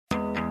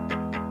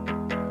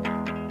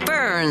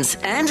Burns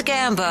and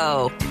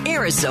Gambo.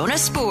 Arizona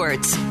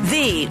Sports,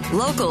 the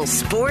local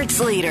sports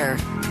leader.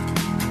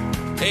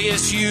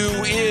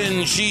 ASU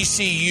in,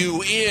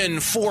 GCU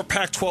in, 4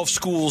 Pac-12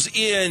 schools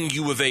in,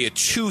 U of A a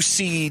 2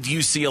 seed,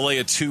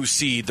 UCLA a 2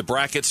 seed. The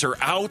brackets are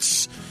out.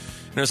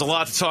 There's a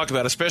lot to talk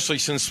about, especially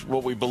since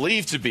what we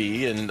believe to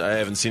be, and I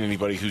haven't seen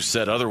anybody who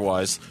said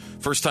otherwise,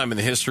 first time in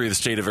the history of the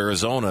state of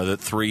Arizona that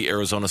 3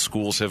 Arizona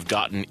schools have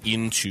gotten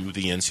into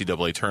the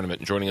NCAA tournament.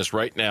 And joining us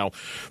right now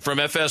from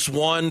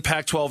FS1,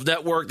 Pac-12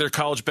 Network, their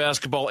college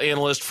basketball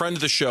analyst, friend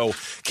of the show,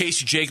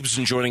 Casey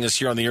Jacobson, joining us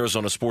here on the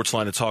Arizona Sports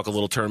Line to talk a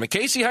little tournament.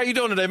 Casey, how you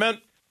doing today, man?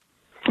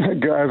 Hey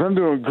guys, I'm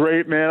doing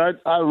great, man.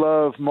 I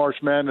love March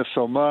Madness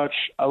so much.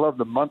 I love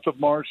the month of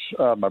March.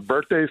 My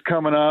birthday's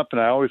coming up,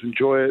 and I always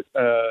enjoy it.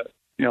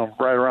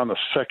 Right around the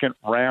second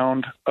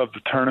round of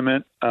the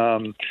tournament.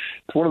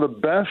 It's one of the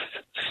best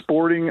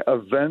sporting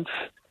events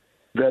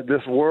that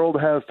this world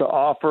has to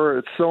offer.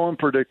 It's so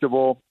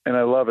unpredictable, and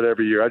I love it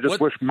every year. I just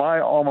wish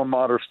my alma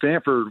mater,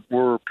 Stanford,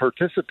 were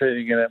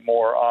participating in it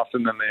more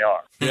often than they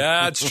are.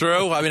 Yeah, it's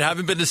true. I mean,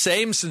 haven't been the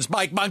same since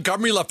Mike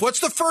Montgomery left. What's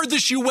the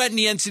furthest you went in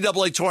the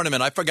NCAA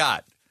tournament? I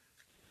forgot.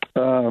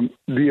 The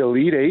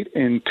Elite Eight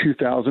in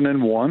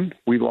 2001.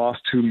 We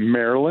lost to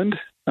Maryland.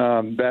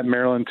 That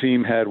Maryland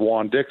team had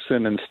Juan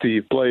Dixon and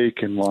Steve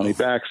Blake and Lonnie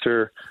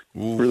Baxter.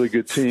 Really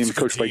good team,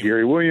 coached by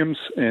Gary Williams.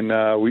 And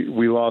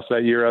we lost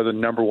that year as the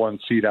number 1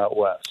 seed out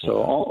west.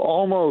 So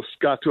almost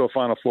got to a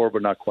Final Four,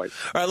 but not quite.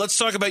 All right, let's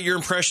talk about your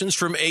impressions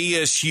from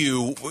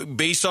ASU.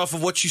 Based off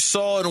of what you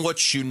saw and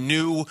what you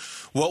knew,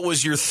 what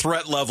was your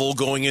threat level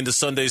going into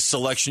Sunday's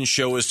selection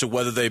show as to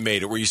whether they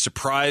made it? Were you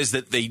surprised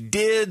that they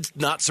did?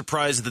 Not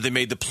surprised that they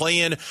made the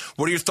play-in?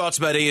 What are your thoughts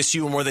about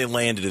ASU and where they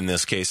landed in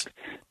this case?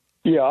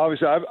 Yeah,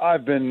 obviously,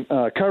 I've been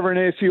covering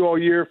ASU all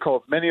year,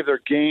 called many of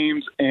their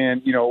games,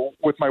 and,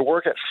 with my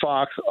work at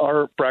Fox,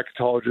 our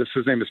bracketologist,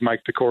 his name is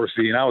Mike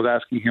DeCourcy, and I was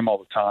asking him all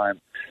the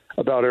time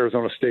about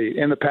Arizona State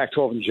and the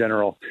Pac-12 in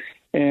general.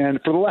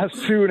 And for the last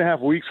 2.5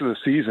 weeks of the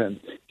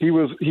season,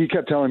 he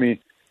kept telling me,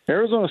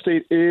 Arizona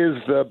State is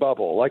the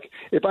bubble. Like,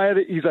 if I had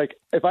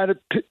to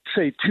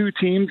say 2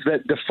 teams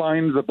that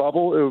defined the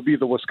bubble, it would be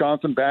the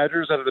Wisconsin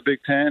Badgers out of the Big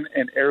Ten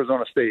and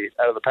Arizona State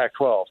out of the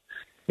Pac-12.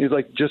 He's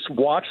like, just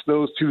watch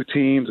those 2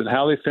 teams and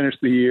how they finished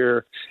the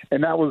year.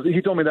 And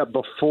he told me that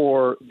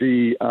before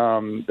the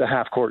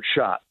half-court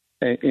shot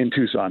in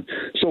Tucson.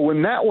 So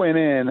when that went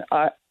in,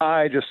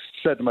 I just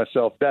said to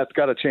myself, that's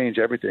got to change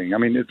everything. I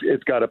mean,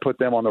 it's got to put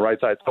them on the right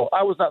side. So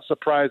I was not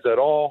surprised at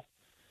all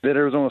that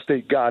Arizona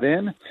State got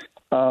in.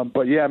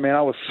 But yeah, man,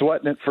 I was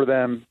sweating it for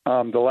them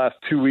the last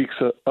 2 weeks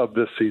of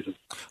this season.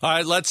 All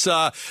right,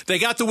 they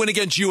got the win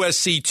against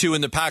USC too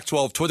in the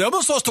Pac-12 tour. They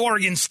almost lost to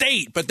Oregon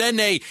State, but then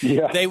they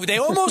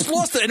almost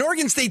lost. And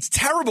Oregon State's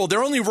terrible.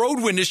 Their only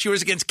road win this year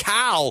is against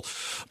Cal.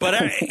 But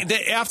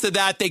after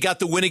that, they got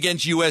the win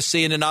against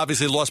USC and then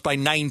obviously lost by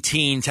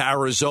 19 to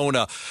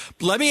Arizona.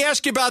 Let me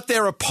ask you about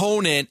their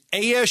opponent,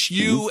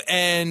 ASU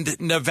and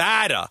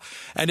Nevada.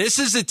 And this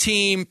is a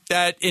team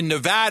that in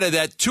Nevada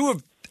that 2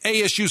 of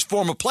ASU's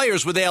former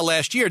players were there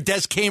last year,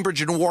 Des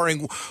Cambridge and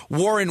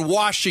Warren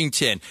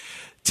Washington.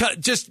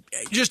 Just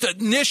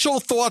initial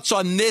thoughts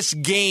on this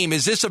game.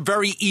 Is this a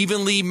very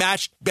evenly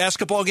matched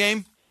basketball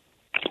game?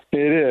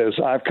 It is.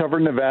 I've covered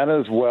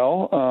Nevada as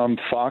well.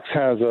 Fox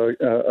has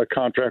a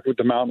contract with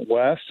the Mountain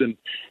West, and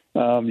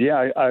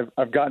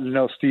I've gotten to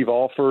know Steve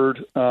Alford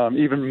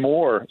even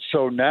more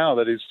so now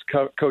that he's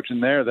coaching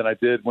there than I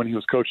did when he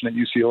was coaching at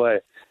UCLA.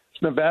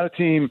 This Nevada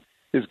team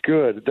is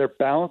good. They're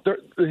balanced.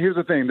 Here's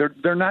the thing.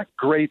 They're not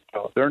great,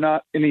 though. They're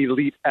not an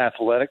elite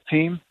athletic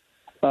team,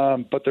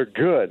 but they're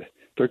good.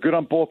 They're good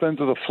on both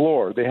ends of the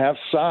floor. They have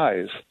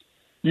size.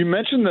 You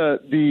mentioned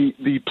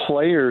the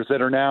players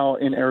that are now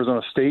in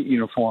Arizona State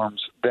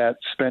uniforms that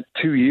spent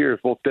 2 years,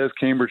 both Des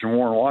Cambridge and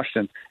Warren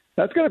Washington.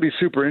 That's going to be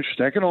super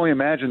interesting. I can only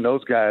imagine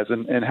those guys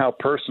and how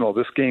personal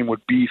this game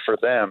would be for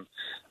them.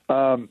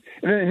 And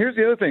then here's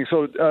the other thing.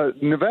 So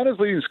Nevada's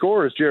leading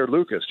scorer is Jared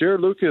Lucas.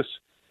 Jared Lucas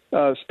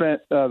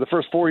spent the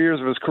first 4 years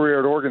of his career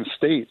at Oregon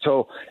State.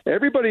 So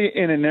everybody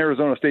in an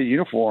Arizona State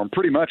uniform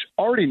pretty much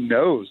already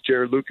knows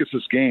Jared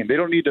Lucas's game. They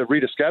don't need to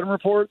read a scouting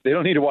report. They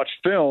don't need to watch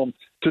film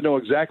to know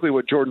exactly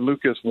what Jordan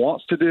Lucas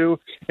wants to do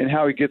and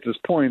how he gets his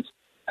points.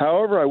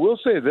 However, I will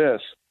say this.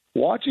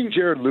 Watching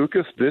Jared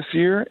Lucas this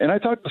year, and I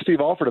talked to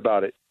Steve Alford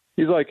about it,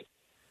 he's like,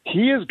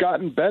 he has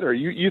gotten better.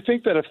 You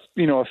think that a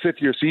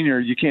fifth-year senior,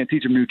 you can't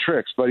teach him new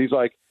tricks, but he's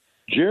like,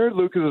 Jared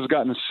Lucas has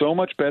gotten so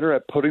much better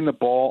at putting the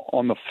ball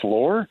on the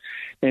floor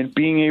and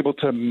being able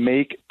to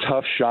make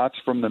tough shots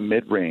from the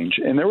mid-range.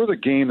 And there was a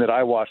game that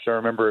I watched, I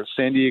remember,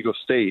 San Diego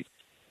State.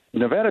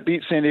 Nevada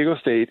beat San Diego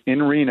State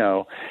in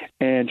Reno,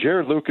 and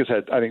Jared Lucas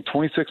had, I think,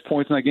 26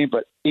 points in that game,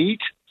 but 8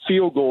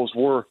 field goals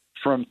were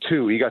from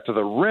 2. He got to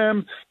the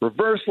rim,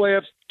 reverse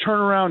layups,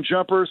 turnaround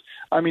jumpers.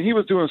 I mean, he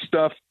was doing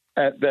stuff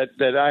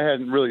that I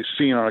hadn't really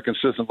seen on a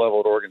consistent level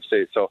at Oregon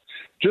State. So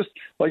just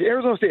like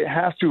Arizona State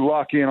has to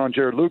lock in on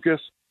Jared Lucas.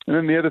 And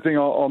then the other thing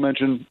I'll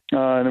mention,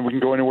 and then we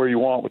can go anywhere you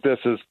want with this,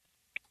 is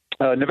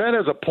Nevada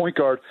has a point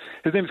guard.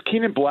 His name is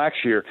Keenan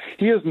Blackshear.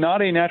 He is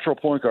not a natural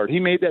point guard. He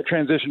made that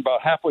transition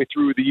about halfway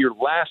through the year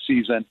last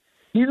season.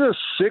 He's a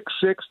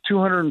 6'6",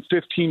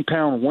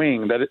 215-pound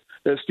wing that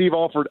Steve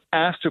Alford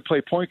asked to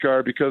play point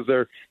guard because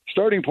their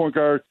starting point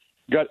guard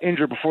got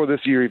injured before this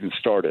year even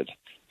started.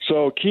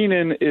 So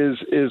Keenan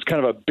is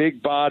kind of a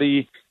big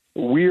body,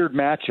 weird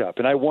matchup,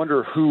 and I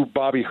wonder who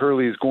Bobby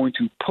Hurley is going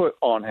to put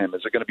on him.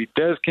 Is it going to be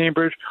Des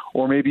Cambridge,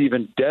 or maybe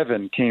even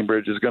Devin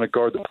Cambridge is going to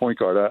guard the point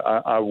guard?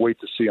 I'll wait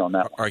to see on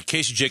that one. All right,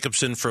 Casey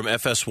Jacobson from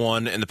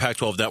FS1 and the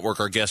Pac-12 Network,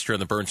 our guest here on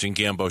the Burns and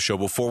Gambo Show.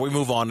 Before we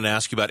move on and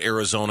ask you about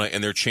Arizona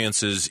and their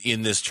chances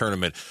in this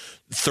tournament,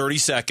 30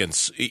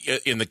 seconds.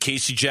 In the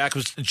Casey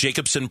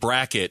Jacobson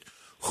bracket,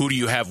 who do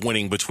you have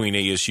winning between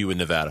ASU and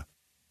Nevada?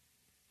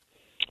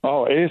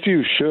 Oh,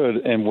 ASU should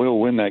and will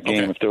win that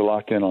game if they're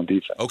locked in on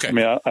defense. Okay. I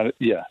mean,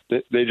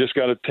 they just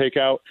got to take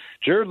out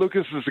 – Jared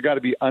Lucas has got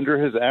to be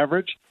under his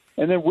average.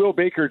 And then Will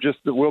Baker's their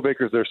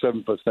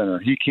 7-foot center.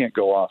 He can't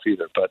go off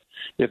either. But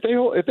if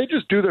they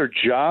just do their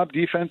job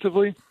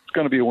defensively, it's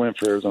going to be a win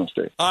for Arizona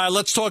State. All right,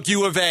 let's talk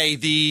U of A.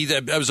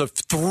 That was a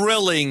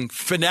thrilling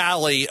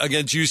finale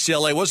against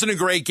UCLA. It wasn't a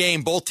great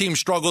game. Both teams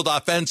struggled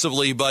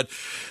offensively, but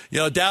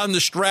down the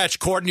stretch,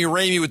 Courtney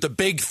Ramey with the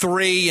big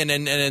three, and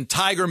then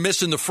Tiger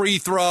missing the free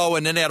throw,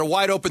 and then they had a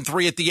wide open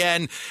three at the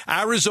end.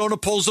 Arizona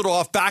pulls it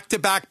off.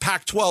 Back-to-back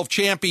Pac-12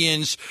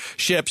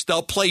 championships.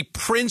 They'll play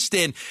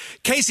Princeton.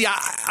 Casey,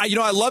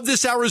 I love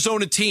this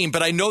Arizona team,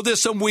 but I know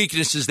there's some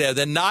weaknesses there.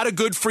 They're not a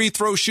good free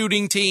throw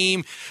shooting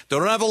team. They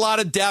don't have a lot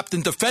of depth,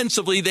 and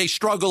defensively they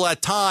struggle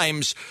at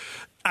times.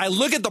 I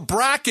look at the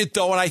bracket,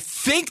 though, and I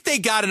think they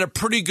got in a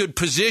pretty good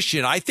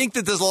position. I think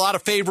that there's a lot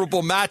of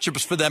favorable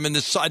matchups for them in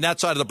that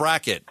side of the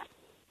bracket.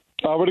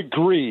 I would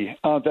agree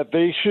that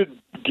they should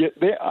get.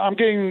 I'm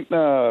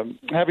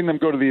having them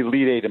go to the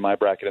Elite Eight in my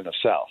bracket in the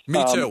South.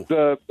 Me too.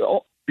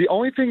 The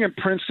only thing in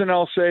Princeton,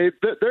 I'll say,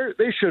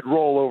 they should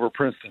roll over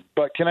Princeton.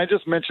 But can I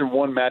just mention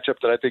one matchup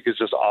that I think is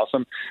just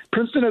awesome?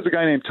 Princeton has a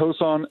guy named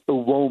Tosan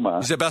Uwoma.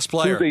 He's their best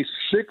player. He's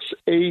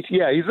a 6'8".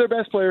 Yeah, he's their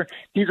best player.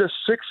 He's a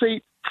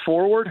 6'8"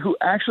 forward who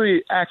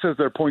actually acts as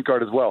their point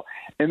guard as well.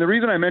 And the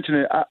reason I mention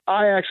it,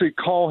 I actually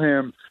call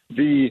him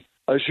the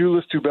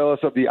Azuolas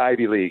Tubelis of the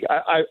Ivy League.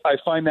 I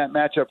find that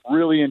matchup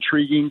really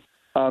intriguing.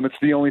 It's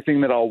the only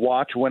thing that I'll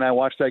watch when I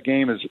watch that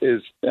game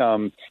is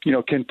can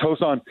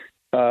Tosan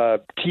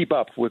keep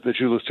up with the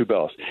Azuolas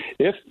Tubelis?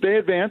 If they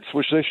advance,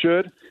 which they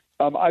should,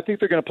 I think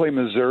they're going to play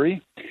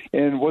Missouri.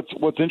 And what's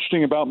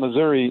interesting about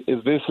Missouri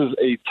is this is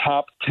a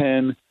top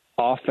 10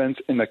 offense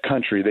in the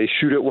country. They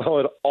shoot it well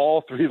at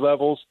all three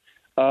levels.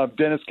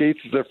 Dennis Gates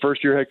is their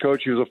first-year head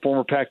coach. He was a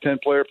former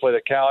Pac-10 player, played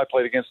at Cal. I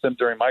played against them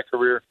during my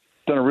career.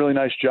 Done a really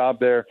nice job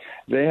there.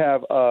 They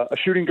have a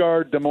shooting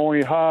guard,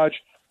 Demoy Hodge,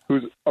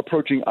 who's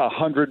approaching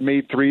 100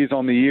 made threes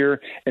on the year.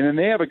 And then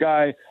they have a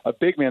guy, a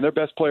big man, their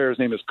best player, his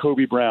name is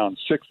Kobe Brown,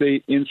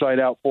 6'8",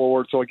 inside-out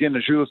forward. So, again, the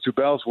Azuolas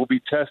Tubelis will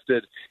be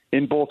tested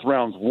in both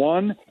rounds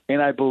 1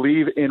 and I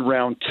believe in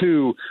round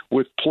 2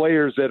 with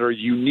players that are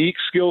unique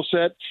skill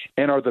set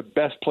and are the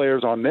best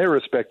players on their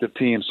respective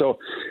teams. So,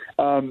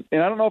 and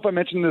I don't know if I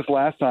mentioned this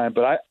last time,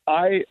 but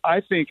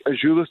I think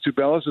Azuolas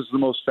Tubelis is the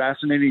most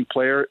fascinating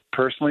player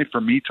personally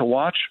for me to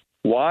watch.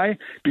 Why?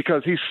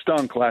 Because he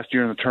stunk last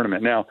year in the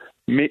tournament. Now,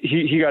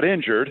 he got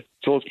injured,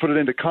 so let's put it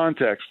into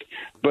context.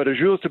 But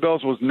Azuolas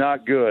Tubelis was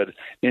not good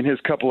in his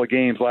couple of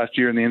games last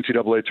year in the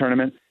NCAA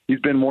tournament. He's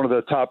been one of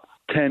the top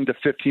 10 to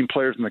 15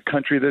 players in the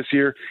country this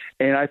year,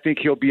 and I think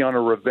he'll be on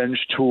a revenge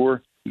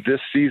tour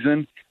this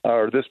season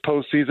or this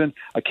postseason.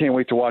 I can't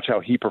wait to watch how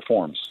he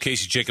performs.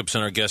 Casey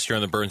Jacobson, our guest here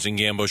on the Burns and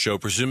Gambo Show.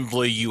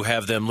 Presumably, you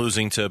have them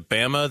losing to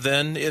Bama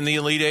then in the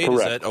Elite Eight.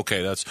 Correct. Is that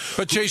okay? That's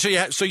but Jay,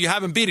 so you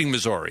haven't beating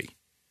Missouri.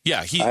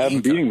 Yeah, I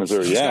haven't beating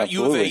Missouri. He's got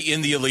absolutely. U of A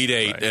in the Elite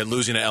Eight and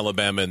losing to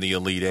Alabama in the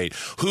Elite Eight.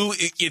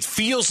 It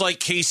feels like,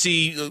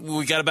 Casey,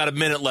 we got about a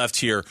minute left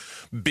here.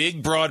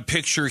 Big, broad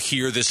picture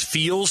here. This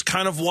feels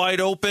kind of wide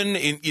open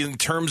in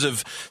terms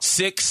of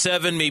 6,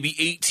 7, maybe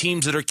 8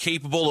 teams that are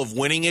capable of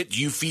winning it.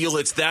 Do you feel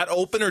it's that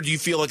open, or do you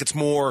feel like it's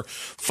more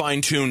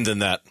fine-tuned than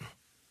that?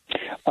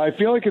 I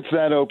feel like it's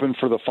that open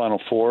for the Final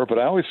Four, but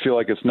I always feel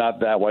like it's not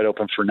that wide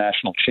open for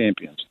national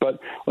champions. But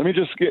let me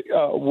just get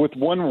with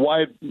one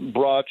wide,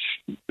 broad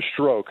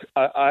stroke.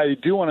 I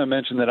do want to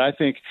mention that I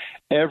think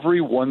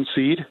every 1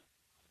 seed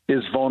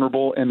is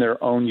vulnerable in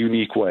their own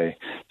unique way.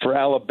 For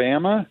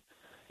Alabama,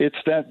 it's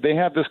that they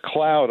have this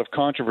cloud of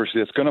controversy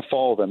that's going to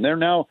follow them. They're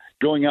now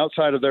going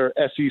outside of their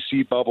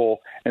SEC bubble,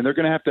 and they're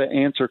going to have to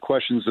answer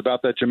questions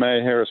about that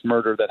Jamea Harris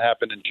murder that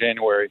happened in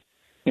January.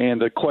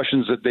 And the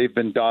questions that they've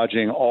been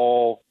dodging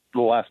all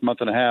the last month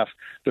and a half,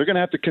 they're going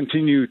to have to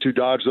continue to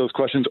dodge those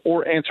questions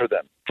or answer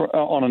them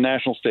on a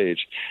national stage.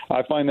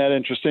 I find that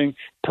interesting.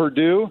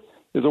 Purdue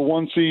is a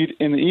 1 seed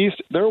in the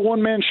East. They're a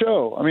one-man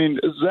show. I mean,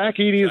 Zach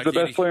Edey is the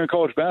best player in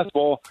college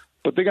basketball,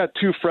 but they got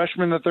 2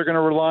 freshmen that they're going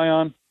to rely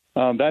on.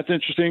 That's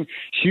interesting.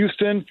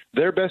 Houston,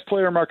 their best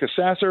player, Marcus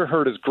Sasser,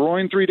 hurt his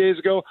groin 3 days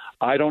ago.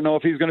 I don't know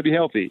if he's going to be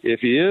healthy. If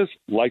he is,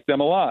 like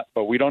them a lot,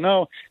 but we don't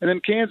know. And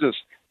then Kansas,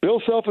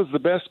 Bill Self is the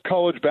best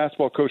college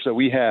basketball coach that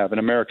we have in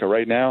America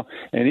right now,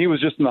 and he was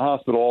just in the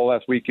hospital all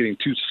last week getting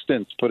 2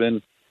 stents put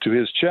into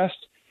his chest,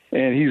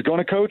 and he's going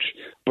to coach,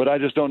 but I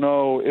just don't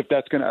know if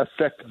that's going to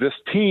affect this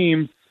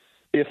team,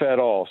 if at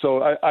all.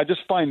 So I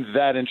just find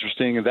that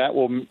interesting, and that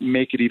will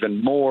make it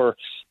even more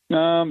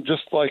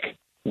just like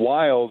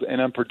wild and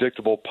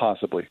unpredictable,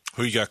 possibly.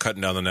 Who you got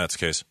cutting down the nets,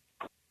 Case?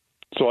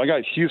 So I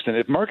got Houston.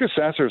 If Marcus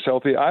Sasser is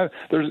healthy,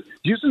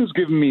 Houston's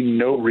given me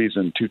no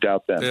reason to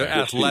doubt them. They're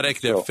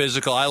athletic. They're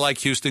physical. I like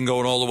Houston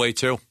going all the way,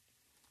 too.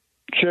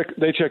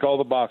 They check all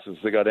the boxes.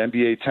 They got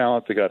NBA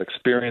talent. They got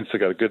experience. They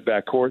got a good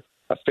backcourt,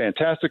 a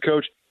fantastic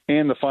coach,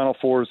 and the Final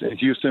Fours in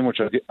Houston, which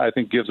I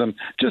think gives them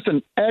just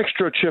an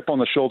extra chip on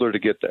the shoulder to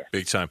get there.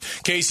 Big time.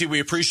 Casey, we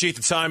appreciate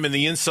the time and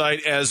the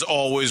insight as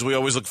always. We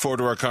always look forward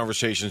to our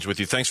conversations with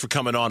you. Thanks for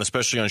coming on,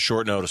 especially on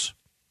short notice.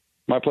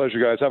 My pleasure,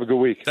 guys. Have a good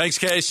week. Thanks,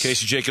 Case.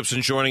 Casey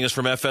Jacobson joining us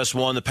from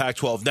FS1, the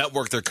Pac-12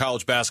 Network, their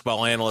college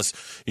basketball analyst.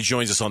 He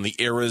joins us on the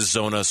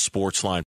Arizona Sports Line.